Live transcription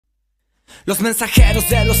Los mensajeros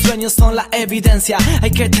de los sueños son la evidencia.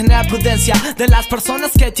 Hay que tener prudencia de las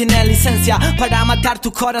personas que tienen licencia. Para matar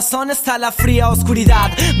tu corazón está la fría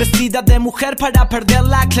oscuridad, vestida de mujer para perder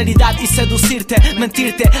la claridad y seducirte,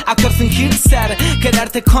 mentirte, actuar, fingir ser,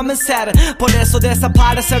 quererte convencer. Por eso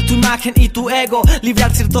desaparecer tu imagen y tu ego,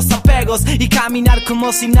 librar ciertos apegos y caminar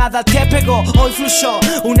como si nada te pegó. Hoy fluyó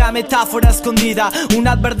una metáfora escondida,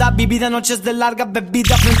 una verdad vivida, noches de larga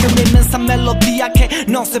bebida frente a una inmensa melodía que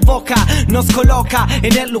nos evoca, nos coloca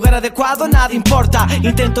en el lugar adecuado, nada importa.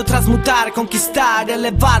 Intento transmutar, conquistar,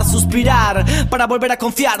 elevar, suspirar para volver a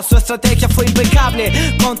confiar. Su estrategia fue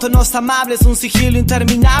impecable, con tonos amables, un sigilo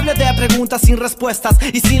interminable de preguntas sin respuestas.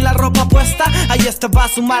 Y sin la ropa puesta, ahí estaba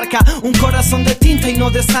su marca, un corazón de tinta y no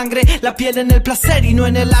de sangre, la piel en el placer y no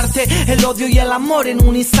en el arte, el odio y el amor en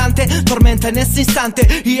un instante, tormenta en ese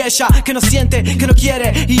instante. Y ella que no siente, que no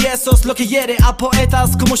quiere, y eso es lo que hiere a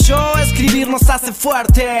poetas como yo. Escribir nos hace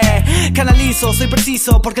fuerte. Canalizo, soy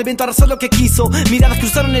preciso, porque el viento arrasó lo que quiso. Miradas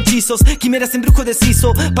cruzaron hechizos, quimeras en brujo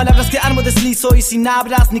deshizo, palabras que armo deslizo. Y sin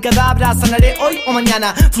abras ni cadabras, sanaré hoy o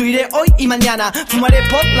mañana, fluiré hoy y mañana, fumaré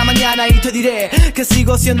por la mañana. Y te diré que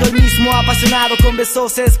sigo siendo el mismo, apasionado, con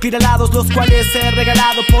besos espiralados, los cuales he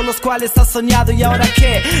regalado, por los cuales has soñado. Y ahora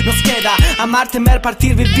qué nos queda, amar, temer,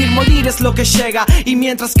 partir, vivir, morir es lo que llega. Y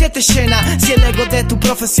mientras que te llena, si el ego de tu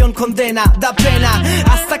profesión condena, da pena.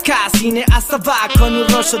 Hasta acá, cine hasta va, con un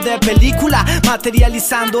rollo de película,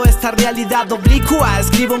 materializando esta realidad oblicua.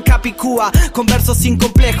 Escribo en capicúa, con versos sin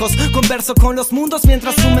complejos, converso con los mundos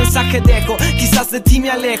mientras un mensaje dejo. Quizás de ti me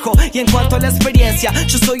alejo, y en cuanto a la experiencia,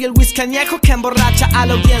 yo soy el whisky añejo que emborracha a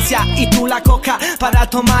la audiencia. Y tú la coca para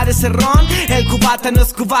tomar ese ron. El cubata no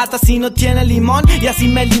es cubata si no tiene limón. Y así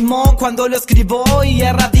me limó cuando lo escribo y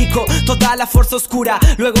erradico toda la fuerza oscura.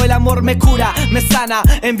 Luego el amor me cura, me sana,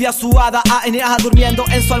 envía su hada a Enea durmiendo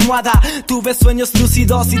en su almohada. Tuve sueños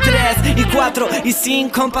lúcidos y 3 y 4 y sin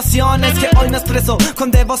compasión. Es que hoy me expreso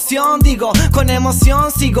con devoción, digo, con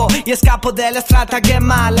emoción sigo y escapo del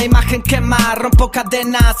estratagema. La imagen quema, rompo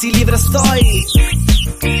cadenas y libre estoy.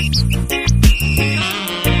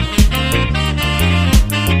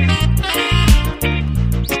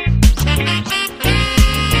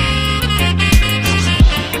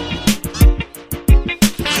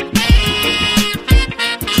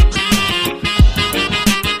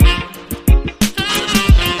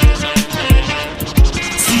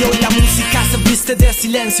 Hoy la música se viste de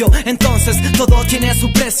silencio, entonces todo tiene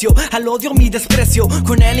su precio. Al odio mi desprecio,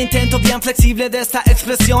 con el intento bien flexible de esta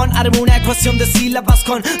expresión. Armo una ecuación de sílabas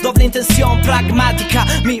con doble intención pragmática.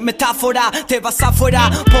 Mi metáfora, te vas afuera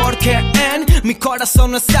porque en mi corazón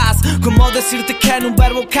no estás. Como decirte que en un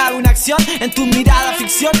verbo cabe una acción, en tu mirada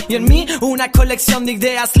ficción y en mí una colección de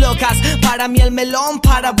ideas locas. Para mí el melón,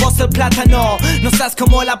 para vos el plátano. No seas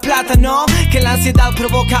como la plata, no, que la ansiedad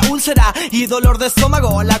provoca úlcera y dolor de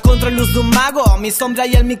estómago. La contraluz de un mago, mi sombra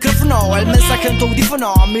y el micrófono, el mensaje en tu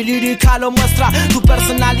audífono. Mi lírica lo muestra, tu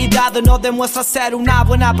personalidad no demuestra ser una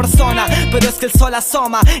buena persona. Pero es que el sol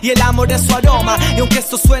asoma y el amor es su aroma. Y aunque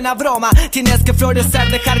esto suena a broma, tienes que florecer,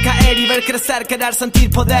 dejar caer y ver crecer, querer sentir,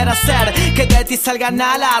 poder hacer que de ti salgan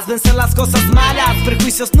alas, vencer las cosas malas.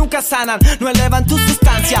 Prejuicios nunca sanan, no elevan tu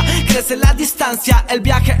sustancia, crece la distancia. El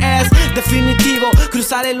viaje es definitivo,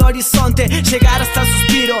 cruzar el horizonte, llegar hasta el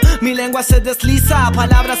suspiro. Mi lengua se desliza,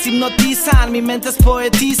 palabras hipnotizan, mi mente es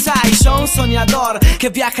poetisa. Y yo un soñador que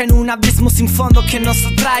viaja en un abismo sin fondo que nos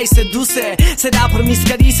atrae y seduce. Será por mis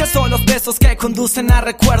caricias o los besos que conducen a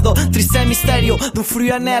recuerdo. Triste misterio de un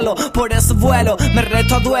frío anhelo, por eso vuelo, me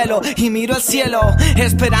reto a duelo y miro al cielo,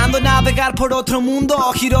 esperando navegar por otro mundo.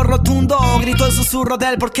 Giro rotundo, grito el susurro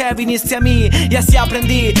del por qué viniste a mí. Y así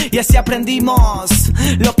aprendí, y así aprendimos.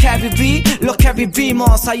 Lo que viví, lo que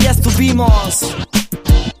vivimos, ahí estuvimos.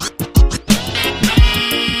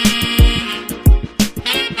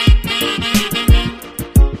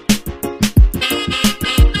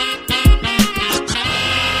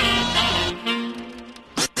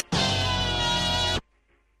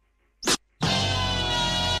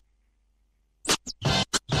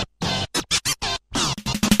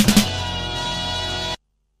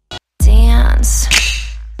 Dance,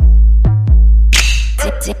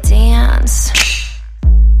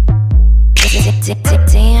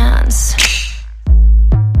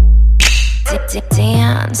 dance,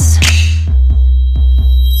 dance.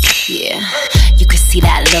 Yeah, you can see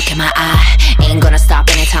that look in my eye. Ain't gonna stop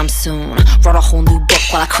anytime soon. Wrote a whole new book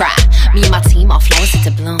while I cry. Me and my team, all flowers set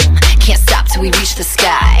to bloom. Can't stop till we reach the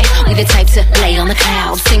sky. We the type to lay on the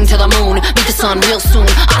clouds, sing to the moon, meet the sun real soon.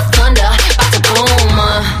 Our thunder, about to boom.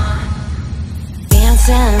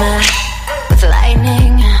 Dancing with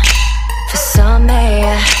lightning. For some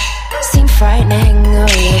may seem frightening.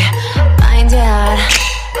 We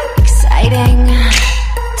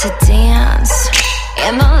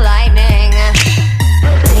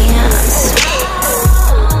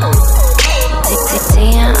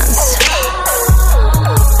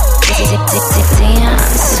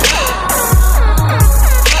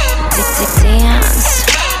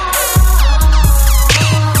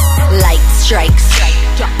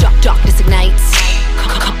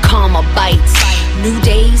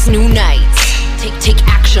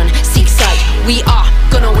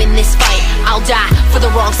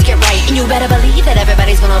better believe that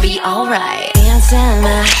everybody's gonna be alright. Dancing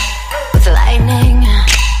with lightning,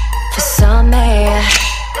 for some may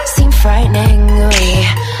seem frightening. We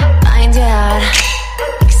find it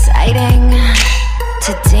exciting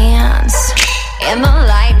to dance in the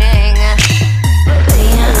lightning.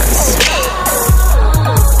 Dance,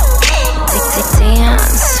 dance,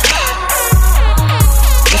 dance.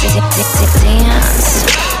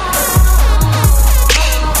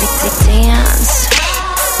 Dance.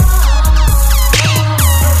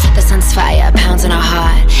 The sun's fire pounds in our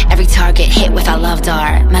heart. Every target hit with our love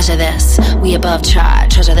dart. Measure this, we above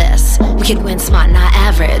chart. Treasure this, we can win smart, not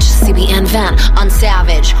average. See, we invent,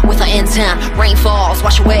 unsavage with our intent. Rain falls,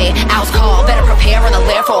 wash away, owls call. Better prepare in the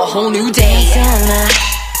lair for a whole new day. Dancing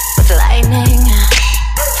with lightning,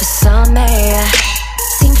 for some may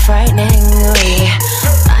seem frightening. We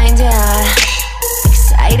find it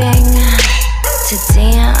exciting to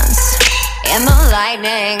dance in the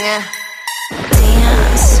lightning.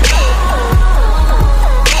 Dance,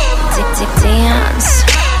 dance,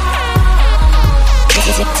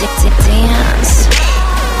 dance,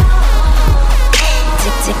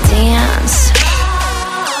 dance.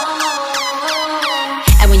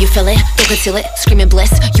 And when you feel it, go conceal it, screaming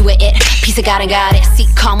bliss. You are it, piece of God and got it.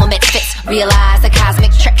 Seek calm amid fits, realize the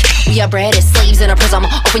cosmic trick. We are bred as slaves in a prism.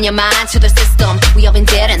 Open your mind to the system. We all been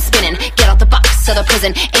dead and spinning. Get out the box of the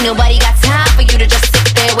prison. Ain't nobody got time for you to just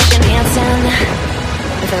sit there wishing. Dancing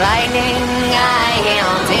with lightning, I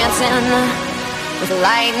am dancing with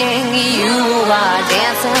lightning. You are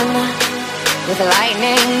dancing with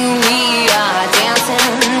lightning. We are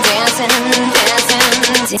dancing, dancing,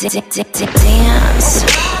 dancing. Dance, dance.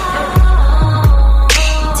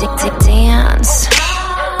 Dance,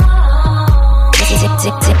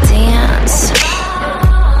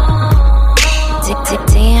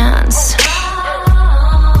 dance.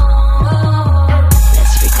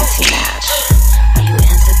 Let's frequency match. Are you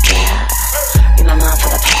into that? Read my mind for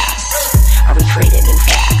the past. I recreated new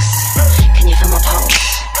facts. Can you feel my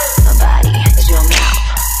pulse? My body is your mouth.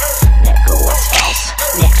 Let go what's false.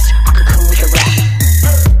 Next, I could come with your rap.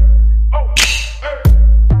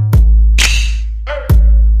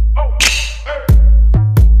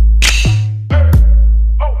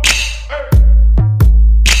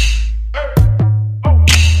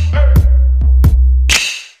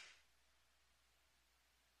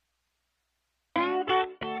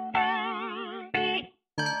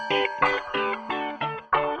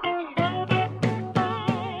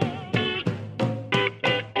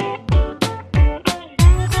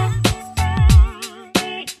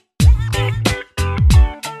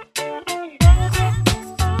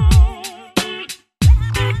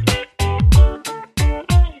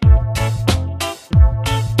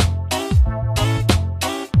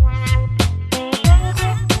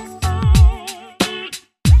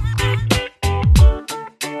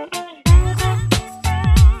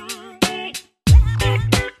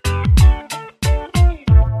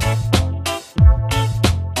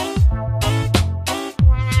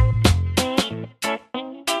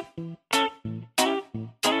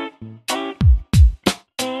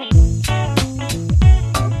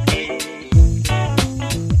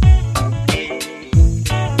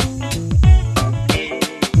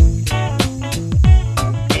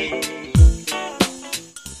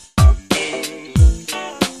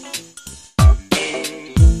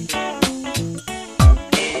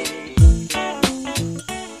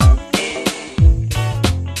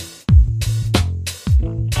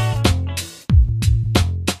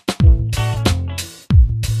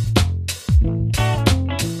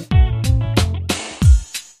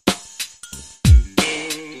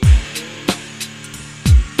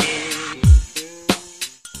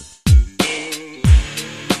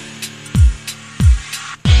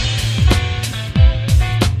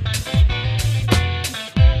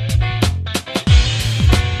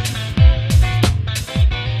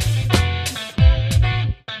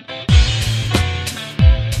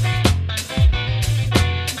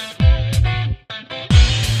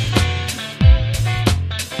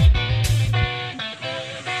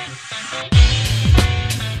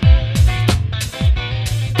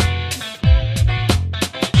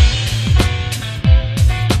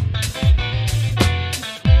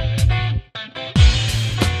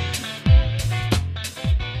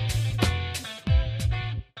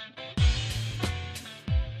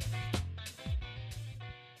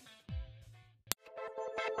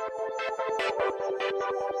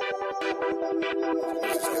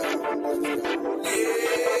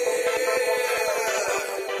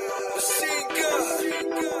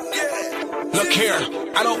 Look here,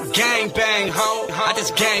 I don't gang bang, ho. I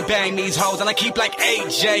just gang bang these hoes, and I keep like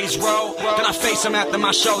AJ's roll. Then I face them after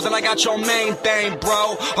my shows, and I got your main thing,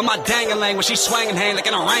 bro. On my dang-a-lang when she swangin' hand like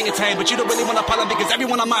an orangutan. But you don't really wanna follow because every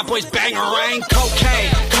one of my boys bang a rain.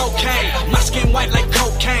 Cocaine, cocaine, my skin white like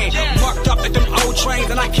cocaine. Marked up like them old trains,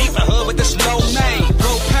 and I keep the hood with this low name.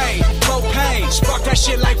 Propane, propane, spark that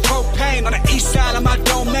shit like propane. On the east side of my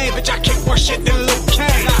domain, bitch, I kick more shit than Luke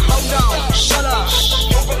Kane. Now hold on, shut up.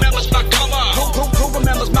 Who remembers my come up? Who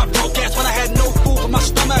remembers my broke ass when I had no food for my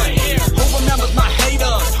stomach? Who remembers my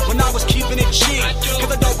haters when I was keeping it cheap?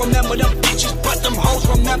 Cause I don't remember them bitches, but them hoes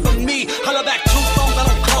remember me. Holla back 2 phones, I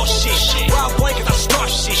don't call shit. Wild boy cause I start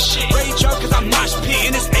shit. Rager cause I mosh pit.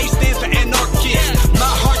 And this A stands for anarchist.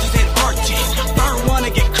 My heart is Antarctic. Burn one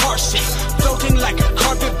and get car sick. Floating like a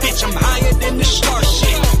carpet, bitch, I'm higher than the star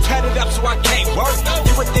shit. Tatted up so I can't work.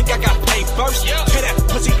 You would think I got paid first. Tear that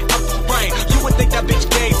pussy up the brain. You would think that bitch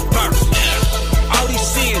gave birth. All these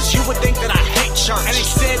sins, you would think that I hate church. And they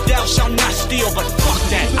said thou shalt not steal, but fuck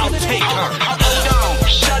that, I'll take her. Hold on,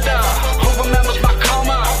 shut up. Who remembers my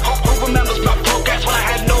karma? Who remembers my broke ass when I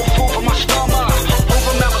had no food for my stomach? Who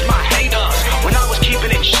remembers my haters when I was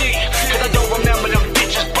keeping it cheap? Cause I don't remember them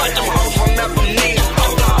bitches, but them hoes remember me.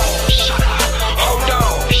 Hold on, shut up. Hold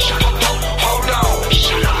on, shut up. Hold on,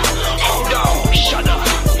 shut up. Hold on, shut up.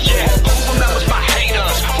 Yeah, who remembers my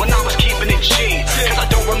haters when I was keeping it cheap? Cause I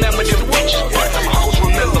don't remember them bitches, but them hoes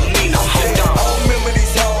remember me. Now hold on. I don't remember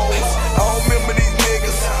these hoes. I don't remember these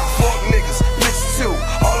niggas. Fuck niggas, bitches too.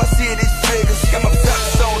 All I see is these figures. Got my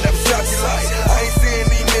Versace on, that Versace light. I ain't seeing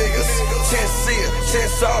these niggas. Chance see it,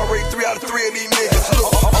 chance sorry. 3 out of 3 of these niggas.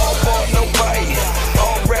 Look, all ball, no bite.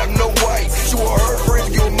 All rap, no white. You are her friends,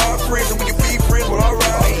 you are my friends, and we can be friends, but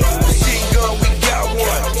alright. Machine gun, we got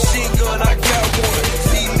one. Machine gun, I got one.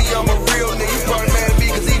 See me, I'm a real nigga. You probably mad at me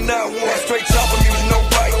cause he not one. That straight chopper music, no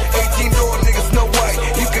bite. 18 door niggas, no white.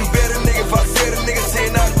 You can bet a nigga if I said a nigga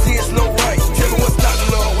 10 out of 10, it's no right. Tell me what's not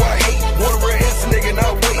love, why hate? Wanna wear hands, nigga, and I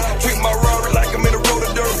wait. Treat my Rari like I'm in a road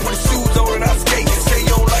of dirt. Put the shoes on and I skate. Say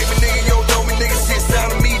you don't like me, nigga, you don't know me, nigga. Shit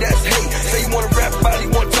sound to me, that's hate. Say you wanna rap about it,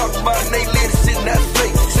 you wanna talk about it, and they live the shit and that's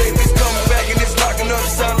fake. Say if it's coming back and it's locking up,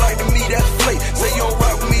 it sound like to me, that's flake. Say you don't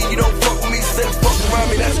rock with me, you don't fuck with me, say fuck around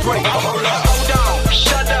me, that's great. Hold up. Hold on,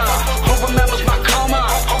 shut up. Who remembers my karma?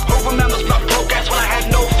 Who remembers my broke ass when I had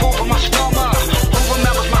no food for my stomach? Who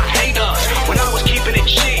remembers my haters when I was keeping it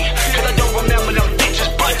cheap? Cause I don't remember them bitches,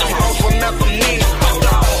 but them hoes remember me. Hold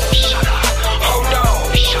on, shut up. Hold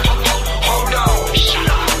on, shut up. Hold on, shut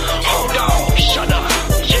up. Hold on, shut up.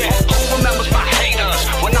 Yeah, who remembers my haters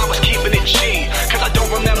when I was keeping it cheap? Cause I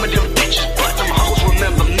don't remember them bitches, but them hoes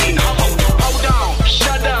remember me. Hold on,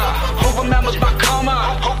 shut up. Who remembers my karma?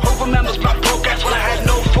 Who remembers my broke ass when I had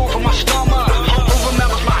no food for my stomach? Who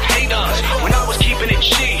remembers my haters when I was keeping it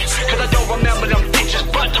cheap? Cause I don't remember them bitches,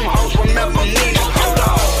 but them hoes remember me. Hold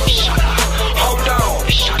on, shut up. Hold on,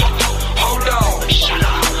 shut up. Hold on, shut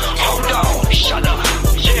up. Hold on, shut up.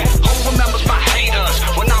 Yeah, who remembers my haters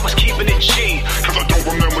when I was keeping it cheap? Cause I don't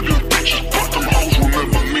remember them bitches, but them hoes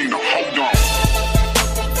remember me. Now hold on.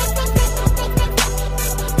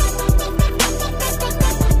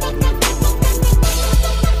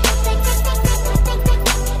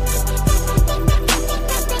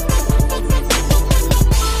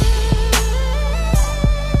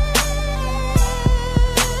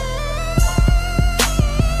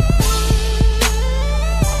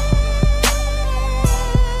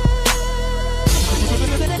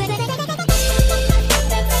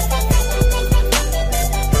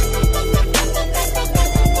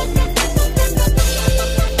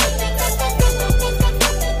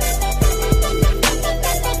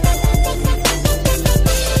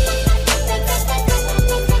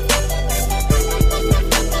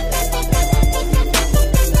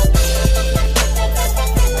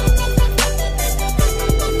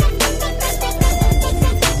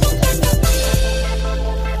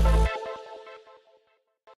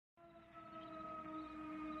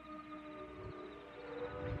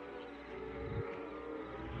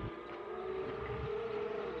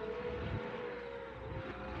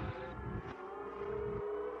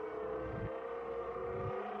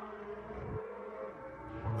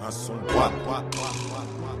 Un son boîte.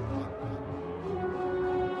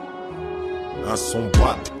 Un son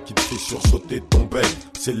boîte qui te fait sursauter ton bec.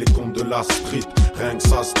 C'est les comptes de la street. Rien que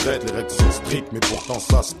ça se traite, les règles sont strictes, mais pourtant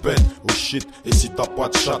ça se pète. Oh shit, et si t'as pas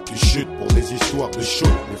de chat, tu chutes pour des histoires de shoot.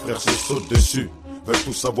 Les frères se sautent dessus. veulent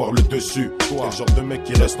tous avoir le dessus. Toi, le genre de mec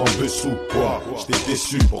qui reste en dessous. Quoi, j'étais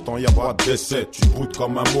déçu, pourtant y a pas d'essai. Tu te boutes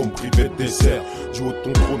comme un môme privé de dessert. Du haut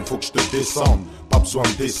de ton trône, faut que je te descende. Pas besoin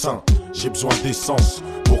de dessin, j'ai besoin d'essence.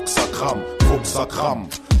 Pour que ça crame, faut que ça crame.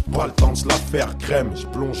 Pas le temps de se la faire crème, je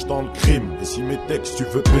plonge dans le crime. Et si mes textes tu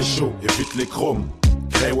veux pécho, évite les chromes.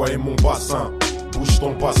 Créwa et mon bassin, bouge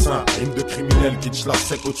ton bassin. Rime de criminel qui te la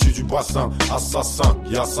sec au-dessus du bassin. Assassin,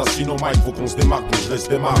 y'a assassine au mic, faut qu'on se démarque. Donc je laisse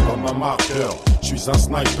des marques comme un marqueur. Je suis un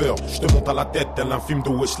sniper, je te monte à la tête tel un film de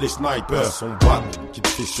Wesley Sniper. Son bat qui te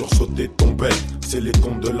fait sursauter ton bête, c'est les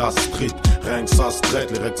comptes de la street. Rien que ça se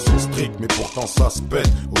traite, les règles sont strictes, mais pourtant ça se pète.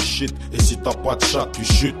 Oh shit, et si t'as pas de chat, tu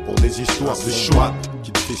chutes pour des histoires de chouette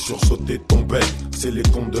qui te fait sursauter ton bête, c'est les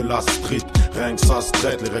comptes de la street. Rien que ça se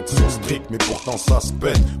traite, les règles sont strictes, mais pourtant ça se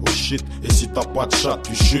pète. Oh shit, et si t'as pas de chat,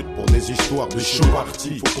 tu chutes pour des histoires de show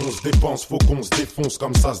party. Faut qu'on se dépense, faut qu'on se défonce,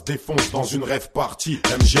 comme ça se défonce dans une rêve party.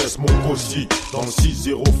 MGS mon cosy, dans le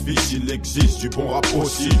 6-0 fils, il existe du bon rap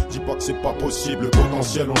aussi. Dis pas que c'est pas possible, le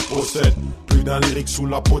potentiel on le possède. Plus d'un lyrique sous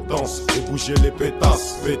la potence, et bouger les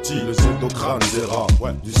pétasses. Petit, le Z au crâne, Zera,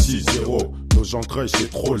 ouais, du 6-0. Nos gens crèchent,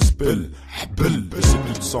 c'est trop le spell. Belle, c'est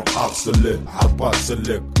plus de sang harcelé, pas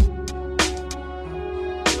select.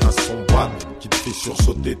 Un son bat qui te fait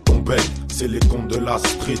sursauter ton bec, c'est les comptes de la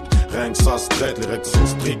street. Rien que ça se traite, les règles sont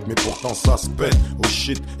strictes, mais pourtant ça se pète. Oh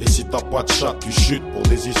shit, et si t'as pas de chat, tu chutes pour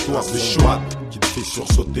des histoires de chouette qui te fait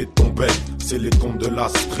sursauter ton bec, c'est les comptes de la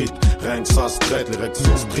street. Rien que ça se traite, les règles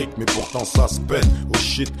sont strictes, mais pourtant ça se pète. Oh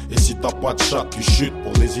shit, et si t'as pas de chat, tu chutes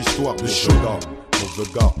pour des histoires de chouette. Mauvais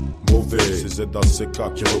gars, mauvais, c'est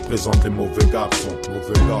ZACK qui représente les mauvais garçons.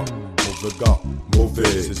 Mauvais gars, mauvais,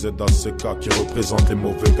 c'est ZACK qui représente les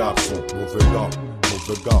mauvais garçons.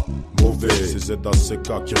 Mauvais gars, mauvais, c'est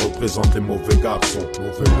ZACK qui représente les mauvais garçons.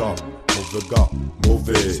 Mauvais gars,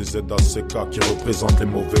 mauvais, c'est ZACK qui représente les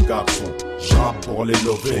mauvais garçons. J'rappe pour les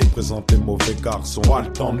lever, je représente les mauvais garçons. Pas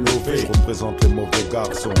le temps de lever, je représente les mauvais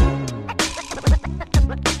garçons.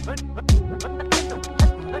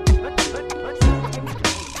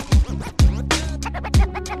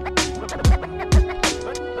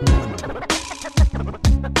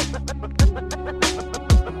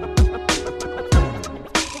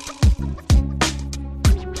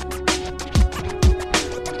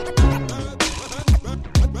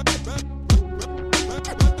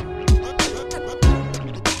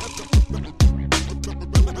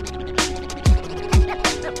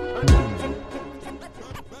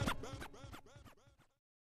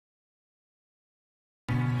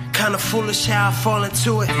 Kinda foolish how I fall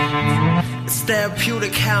into it. It's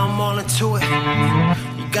therapeutic how I'm all into it.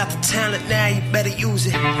 You got the talent now, you better use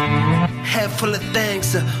it. Head full of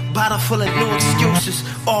things, a bottle full of new excuses.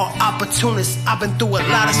 All opportunists, I've been through a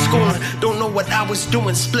lot of schooling. Don't know what I was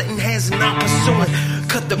doing, splitting hairs and not pursuing.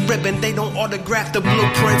 Cut the ribbon, they don't autograph the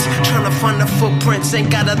blueprints. Trying to find the footprints,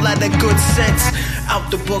 ain't got a lot of good sense. Out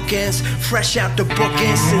the bookends, fresh out the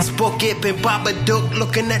bookends. Since book it, been Babadook,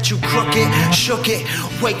 looking at you crooked. Shook it,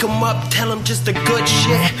 wake 'em up, tell 'em just the good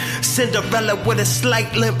shit. Cinderella with a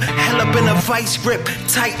slight limp, hell up in a vice grip.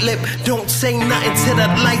 Tight lip, don't say nothing till the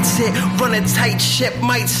lights hit. Run a tight ship,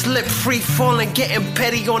 might slip. Free falling, getting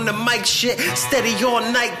petty on the mic shit. Steady all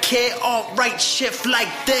night, kid, alright shift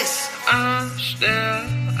like this. I'm still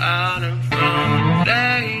out in front,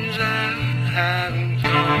 days I haven't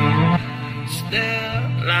come. Still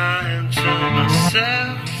lying to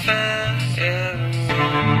myself and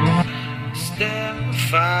everyone. Still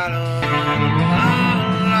following the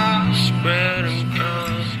lost spread and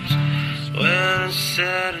guns. When it's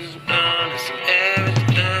said and done, it's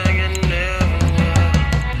everything and never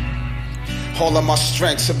was. All of my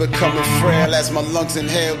strengths are becoming frail as my lungs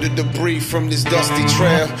inhale the debris from this dusty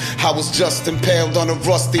trail. I was just impaled on a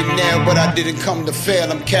rusty nail, but I didn't come to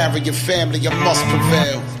fail. I'm carrying family, I must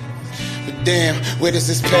prevail. But damn, where does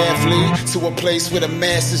this path lead? To a place where the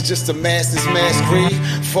mass is just a master's mass greed.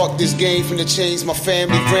 Fuck this game from the chains my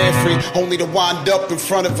family ran free, only to wind up in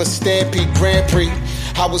front of a Stampede Grand Prix.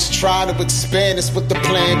 I was trying to expand this with the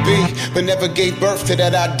plan B, but never gave birth to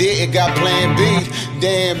that idea, it got plan B.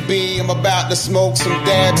 Damn B, I'm about to smoke some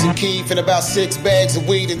dabs and keef and about 6 bags of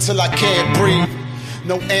weed until I can't breathe.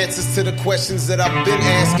 No answers to the questions that I've been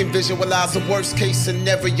asking. Visualize the worst case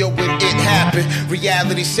scenario when it happened.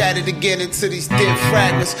 Reality shattered again into these thin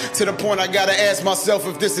fragments, to the point I gotta ask myself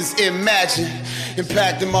if this is imagined.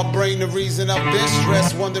 Impacting my brain, the reason I've been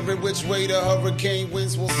stressed, wondering which way the hurricane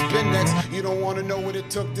winds will spin next. You don't wanna know what it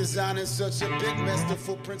took designing such a big mess. The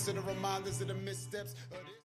footprints and the reminders of the missteps.